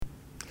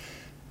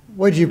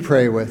Would you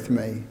pray with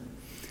me?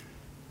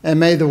 And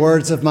may the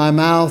words of my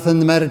mouth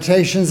and the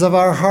meditations of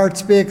our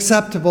hearts be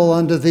acceptable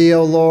unto thee,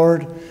 O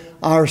Lord,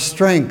 our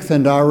strength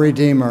and our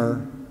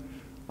Redeemer.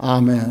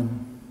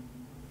 Amen.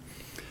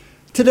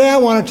 Today I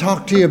want to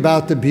talk to you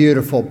about the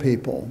beautiful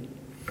people.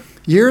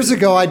 Years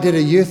ago, I did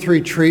a youth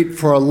retreat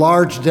for a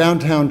large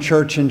downtown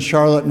church in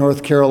Charlotte,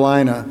 North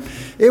Carolina.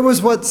 It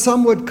was what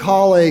some would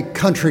call a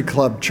country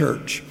club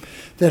church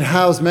that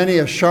housed many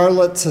of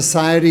Charlotte's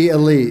society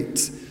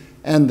elites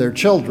and their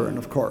children,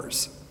 of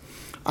course.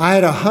 I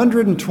had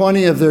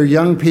 120 of their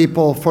young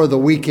people for the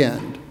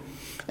weekend,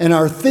 and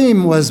our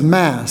theme was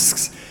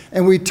masks.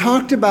 And we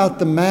talked about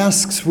the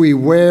masks we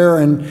wear,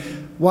 and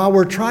while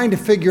we're trying to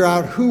figure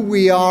out who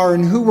we are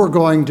and who we're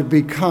going to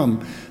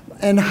become,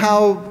 and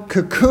how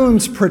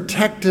cocoons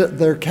protect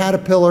their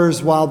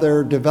caterpillars while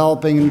they're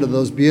developing into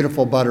those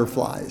beautiful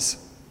butterflies.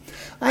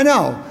 I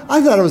know,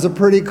 I thought it was a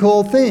pretty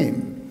cool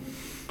theme.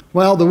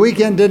 Well, the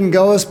weekend didn't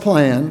go as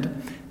planned.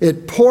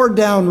 It poured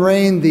down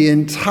rain the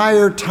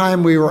entire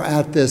time we were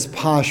at this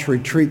posh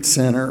retreat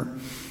center.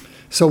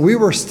 So we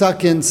were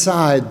stuck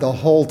inside the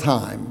whole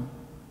time.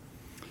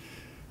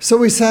 So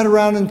we sat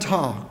around and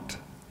talked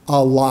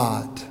a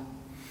lot.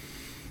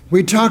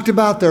 We talked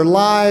about their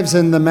lives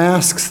and the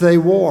masks they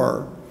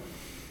wore.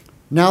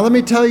 Now let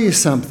me tell you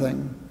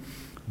something.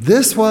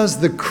 This was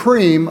the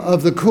cream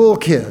of the cool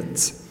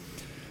kids.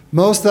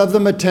 Most of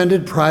them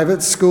attended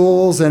private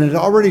schools and had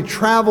already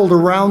traveled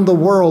around the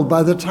world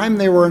by the time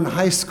they were in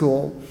high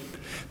school.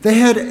 They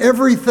had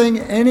everything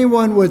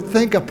anyone would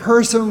think a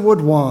person would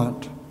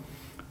want.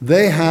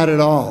 They had it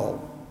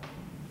all.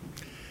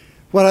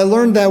 What I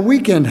learned that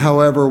weekend,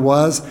 however,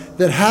 was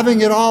that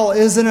having it all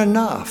isn't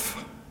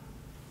enough.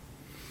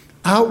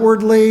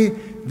 Outwardly,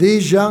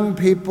 these young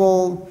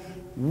people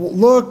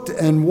looked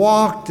and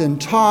walked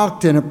and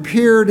talked and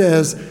appeared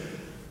as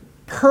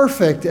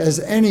perfect as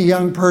any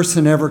young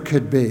person ever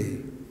could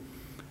be.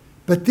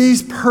 But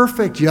these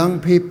perfect young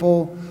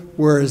people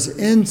were as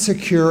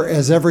insecure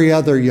as every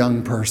other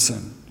young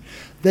person.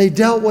 They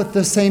dealt with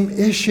the same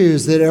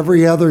issues that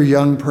every other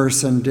young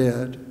person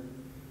did.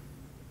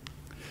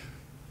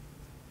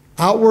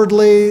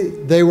 Outwardly,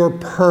 they were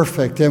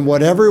perfect and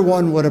what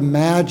everyone would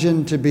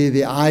imagine to be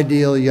the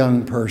ideal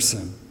young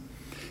person.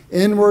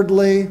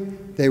 Inwardly,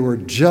 they were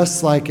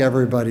just like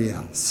everybody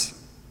else.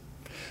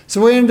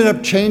 So we ended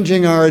up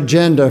changing our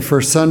agenda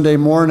for Sunday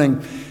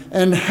morning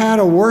and had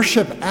a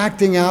worship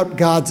acting out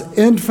God's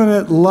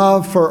infinite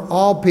love for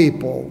all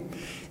people,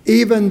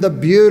 even the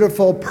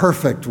beautiful,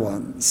 perfect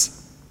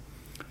ones.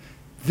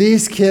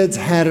 These kids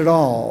had it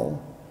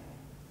all,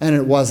 and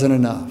it wasn't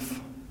enough.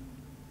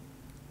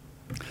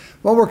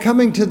 Well, we're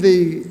coming to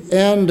the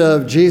end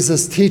of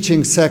Jesus'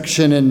 teaching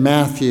section in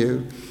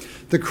Matthew.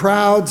 The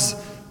crowds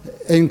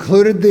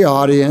included the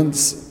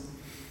audience,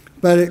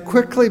 but it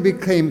quickly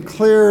became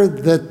clear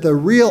that the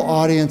real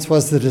audience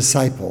was the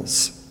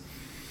disciples.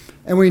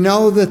 And we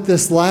know that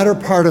this latter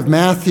part of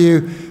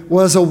Matthew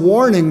was a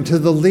warning to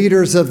the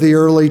leaders of the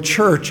early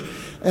church,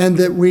 and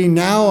that we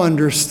now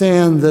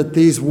understand that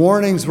these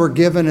warnings were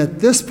given at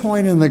this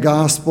point in the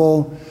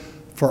gospel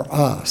for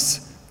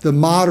us, the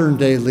modern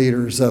day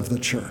leaders of the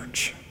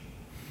church.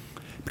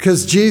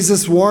 Because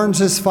Jesus warns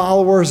his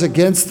followers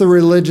against the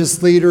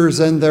religious leaders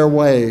and their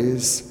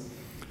ways.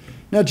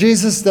 Now,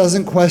 Jesus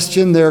doesn't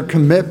question their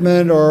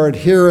commitment or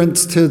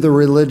adherence to the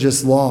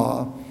religious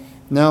law.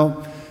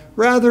 No,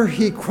 rather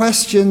he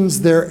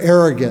questions their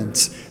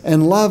arrogance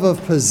and love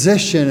of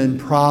position and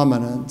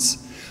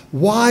prominence,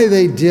 why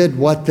they did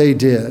what they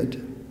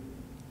did.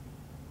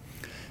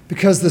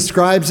 Because the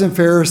scribes and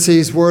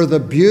Pharisees were the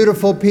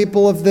beautiful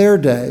people of their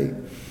day.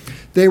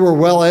 They were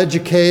well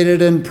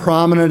educated and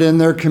prominent in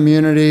their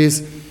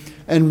communities,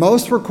 and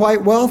most were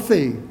quite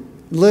wealthy,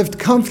 lived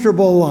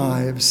comfortable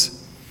lives.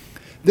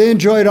 They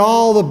enjoyed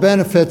all the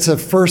benefits of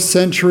first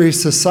century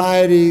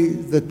society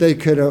that they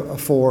could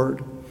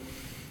afford.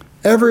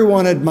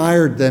 Everyone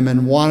admired them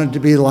and wanted to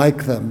be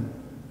like them.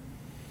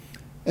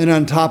 And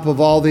on top of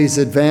all these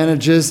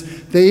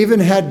advantages, they even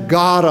had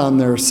God on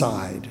their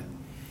side.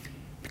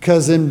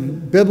 Because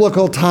in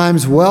biblical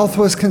times, wealth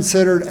was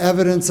considered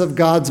evidence of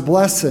God's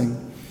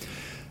blessing.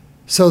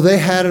 So they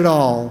had it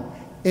all,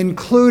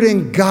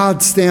 including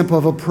God's stamp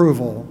of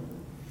approval.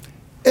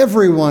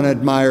 Everyone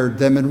admired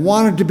them and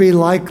wanted to be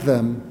like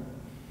them.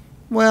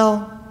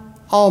 Well,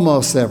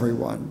 almost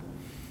everyone.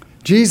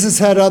 Jesus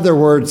had other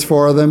words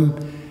for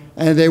them,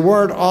 and they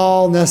weren't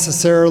all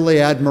necessarily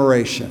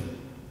admiration.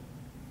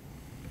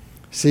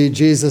 See,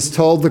 Jesus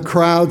told the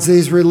crowds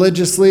these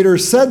religious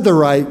leaders said the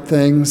right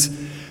things,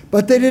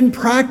 but they didn't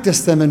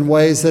practice them in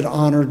ways that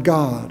honored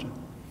God.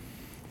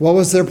 What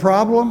was their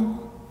problem?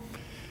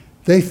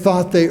 They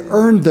thought they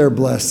earned their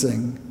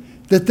blessing,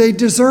 that they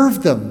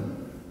deserved them.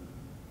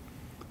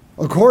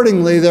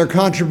 Accordingly, their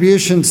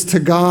contributions to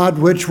God,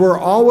 which were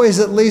always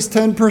at least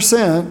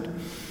 10%,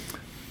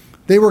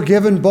 they were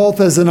given both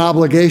as an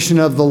obligation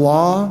of the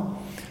law,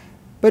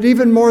 but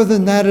even more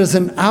than that, as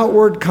an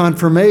outward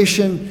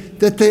confirmation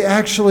that they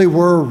actually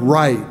were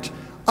right,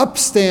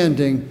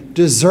 upstanding,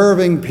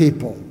 deserving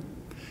people.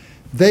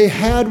 They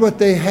had what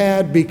they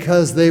had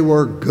because they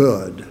were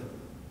good.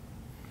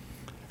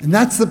 And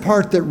that's the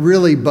part that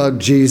really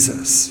bugged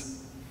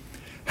Jesus.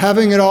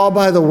 Having it all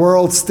by the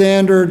world's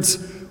standards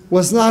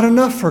was not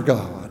enough for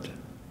God.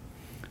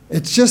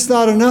 It's just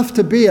not enough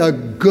to be a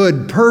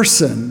good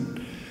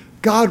person.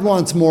 God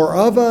wants more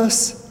of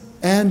us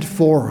and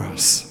for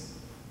us.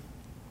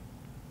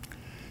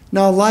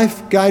 Now,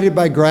 life guided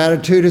by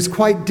gratitude is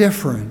quite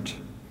different.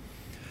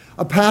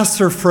 A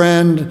pastor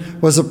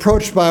friend was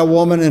approached by a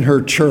woman in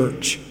her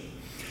church.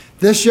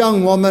 This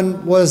young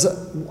woman was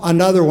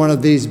another one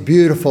of these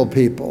beautiful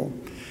people.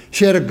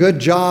 She had a good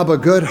job, a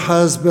good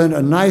husband,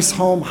 a nice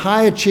home,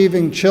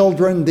 high-achieving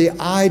children, the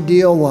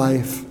ideal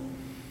life.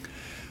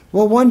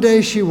 Well, one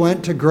day she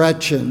went to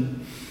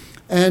Gretchen,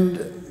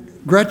 and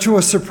Gretchen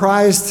was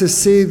surprised to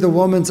see the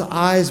woman's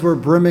eyes were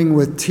brimming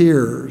with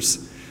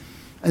tears.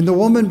 And the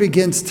woman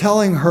begins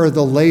telling her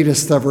the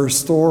latest of her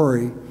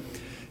story.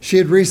 She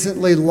had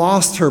recently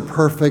lost her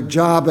perfect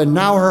job, and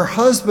now her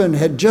husband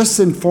had just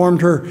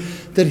informed her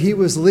that he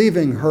was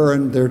leaving her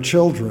and their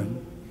children.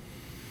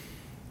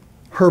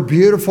 Her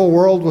beautiful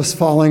world was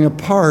falling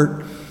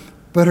apart,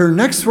 but her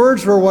next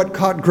words were what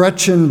caught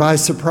Gretchen by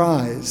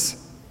surprise.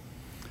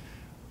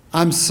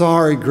 "I'm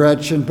sorry,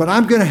 Gretchen, but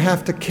I'm going to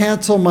have to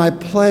cancel my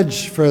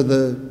pledge for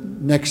the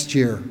next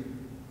year."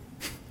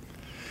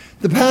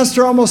 The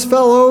pastor almost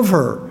fell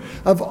over.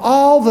 Of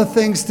all the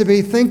things to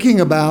be thinking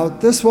about,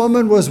 this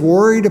woman was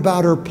worried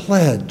about her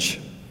pledge.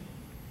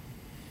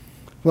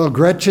 Well,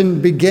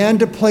 Gretchen began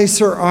to place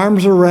her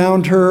arms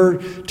around her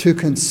to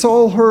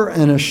console her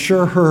and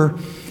assure her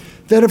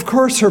that, of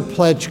course, her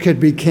pledge could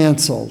be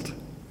canceled.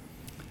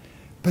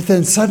 But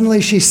then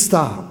suddenly she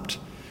stopped,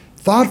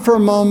 thought for a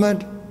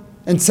moment,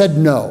 and said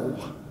no.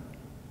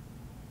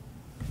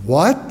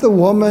 "What?" the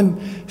woman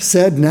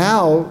said,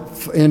 now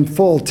in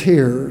full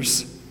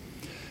tears.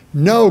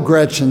 "No,"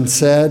 Gretchen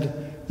said,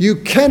 "you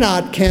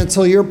cannot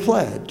cancel your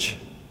pledge.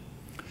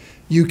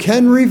 You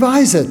can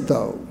revise it,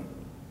 though.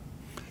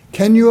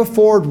 Can you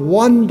afford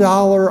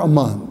 $1 a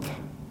month?"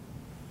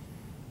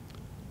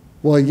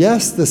 "Well,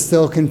 yes," the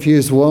still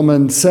confused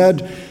woman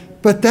said,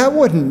 "but that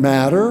wouldn't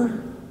matter."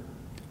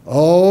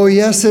 "Oh,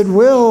 yes, it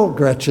will,"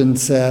 Gretchen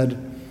said.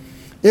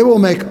 "It will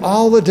make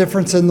all the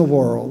difference in the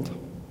world.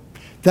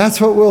 That's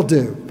what we'll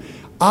do.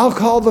 I'll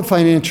call the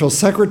financial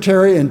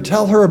secretary and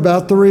tell her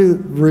about the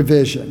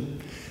revision.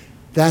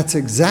 That's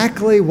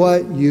exactly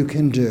what you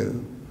can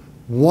do.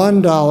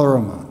 $1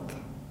 a month."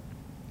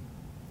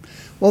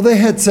 Well, they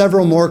had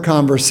several more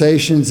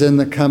conversations in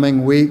the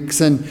coming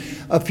weeks, and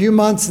a few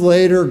months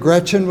later,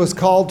 Gretchen was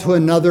called to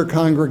another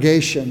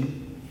congregation.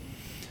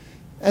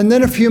 And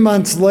then a few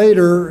months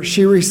later,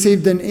 she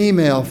received an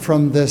email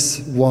from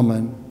this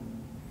woman.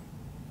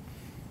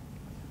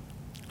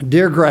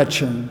 "Dear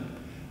Gretchen,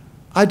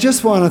 I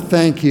just want to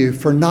thank you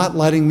for not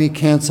letting me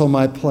cancel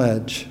my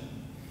pledge.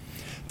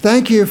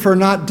 Thank you for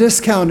not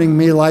discounting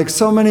me like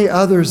so many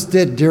others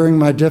did during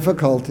my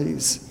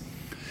difficulties.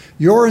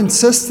 Your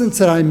insistence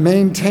that I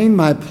maintain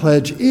my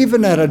pledge,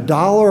 even at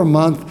 $1 a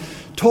month,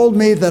 told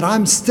me that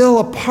I'm still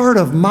a part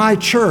of my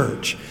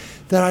church,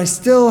 that I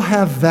still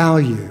have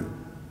value.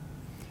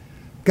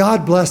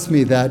 God blessed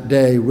me that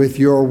day with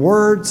your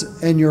words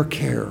and your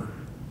care."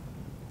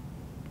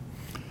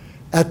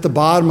 At the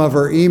bottom of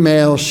her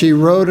email, she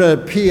wrote a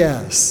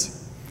PS.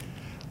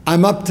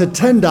 "I'm up to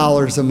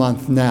 $10 a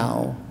month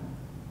now."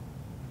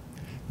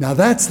 Now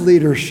that's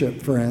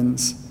leadership,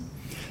 friends.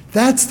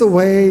 That's the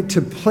way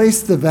to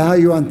place the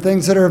value on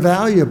things that are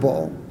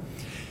valuable.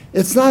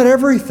 It's not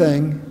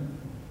everything,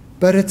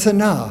 but it's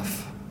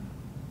enough.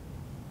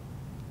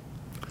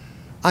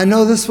 I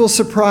know this will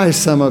surprise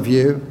some of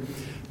you,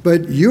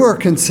 but you are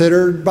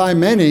considered by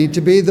many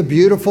to be the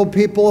beautiful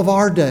people of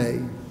our day.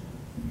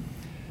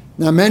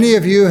 Now, many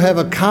of you have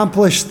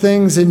accomplished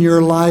things in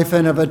your life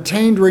and have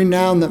attained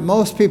renown that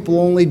most people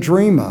only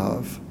dream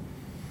of.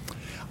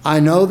 I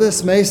know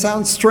this may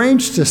sound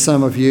strange to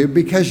some of you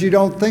because you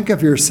don't think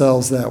of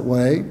yourselves that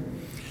way.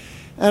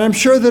 And I'm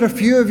sure that a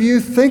few of you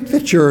think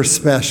that you're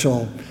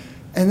special,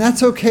 and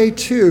that's okay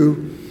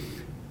too,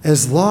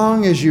 as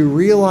long as you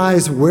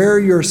realize where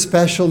your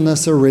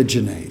specialness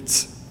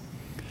originates.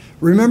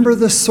 Remember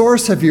the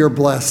source of your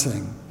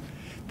blessing,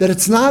 that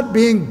it's not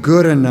being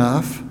good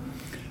enough,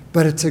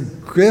 but it's a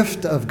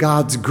gift of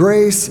God's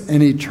grace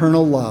and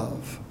eternal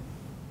love.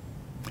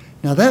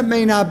 Now, that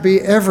may not be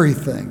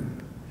everything,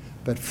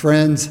 but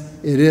friends,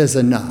 it is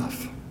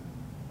enough.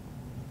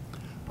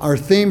 Our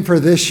theme for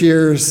this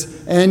year's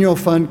annual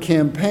fund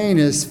campaign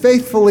is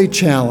Faithfully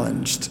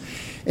Challenged,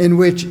 in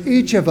which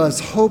each of us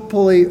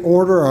hopefully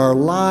order our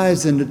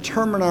lives and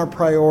determine our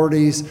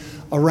priorities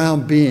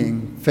around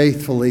being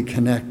faithfully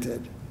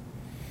connected.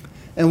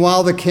 And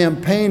while the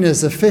campaign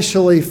is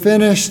officially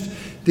finished,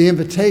 the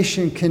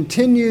invitation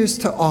continues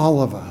to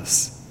all of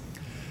us.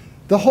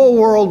 The whole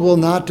world will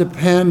not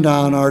depend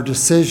on our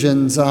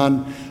decisions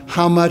on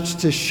how much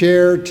to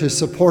share to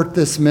support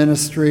this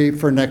ministry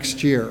for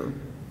next year.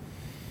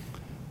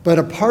 But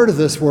a part of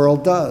this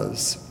world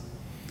does.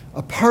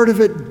 A part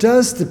of it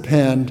does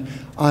depend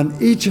on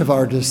each of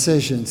our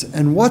decisions,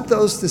 and what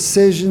those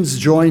decisions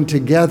joined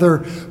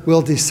together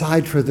will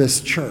decide for this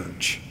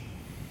church.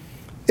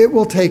 It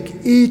will take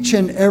each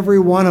and every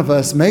one of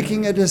us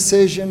making a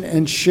decision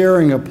and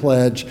sharing a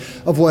pledge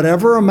of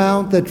whatever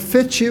amount that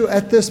fits you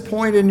at this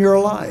point in your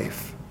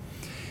life,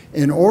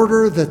 in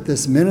order that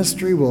this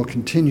ministry will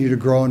continue to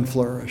grow and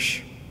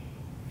flourish.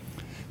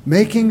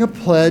 Making a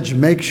pledge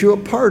makes you a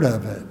part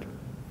of it.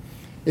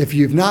 If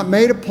you've not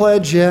made a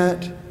pledge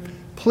yet,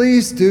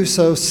 please do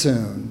so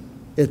soon.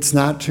 It's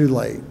not too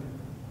late.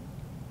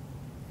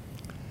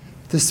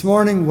 This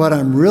morning, what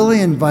I'm really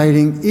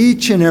inviting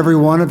each and every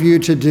one of you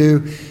to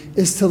do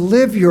is to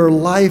live your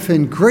life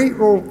in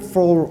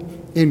grateful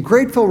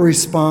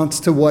response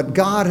to what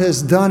God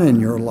has done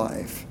in your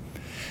life,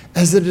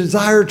 as a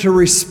desire to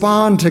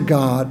respond to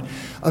God,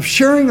 of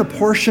sharing a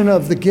portion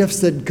of the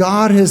gifts that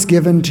God has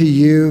given to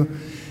you,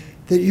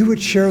 that you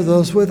would share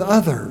those with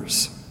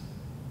others.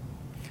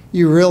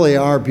 You really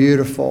are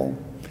beautiful,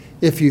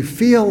 if you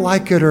feel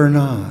like it or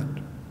not.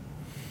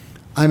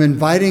 I'm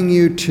inviting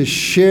you to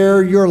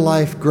share your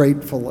life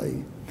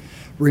gratefully,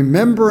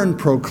 remember and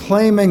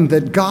proclaiming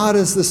that God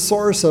is the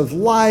source of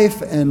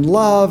life and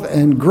love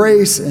and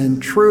grace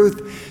and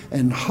truth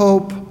and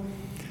hope,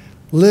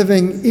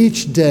 living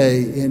each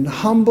day in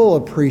humble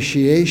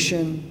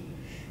appreciation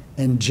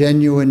and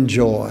genuine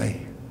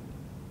joy.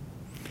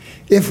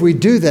 If we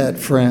do that,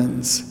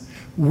 friends,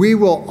 we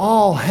will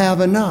all have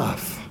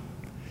enough,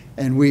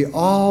 and we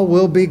all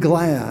will be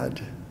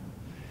glad,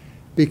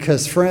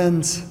 because,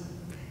 friends,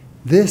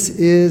 this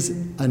is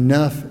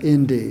enough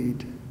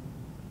indeed.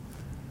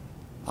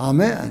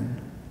 Amen.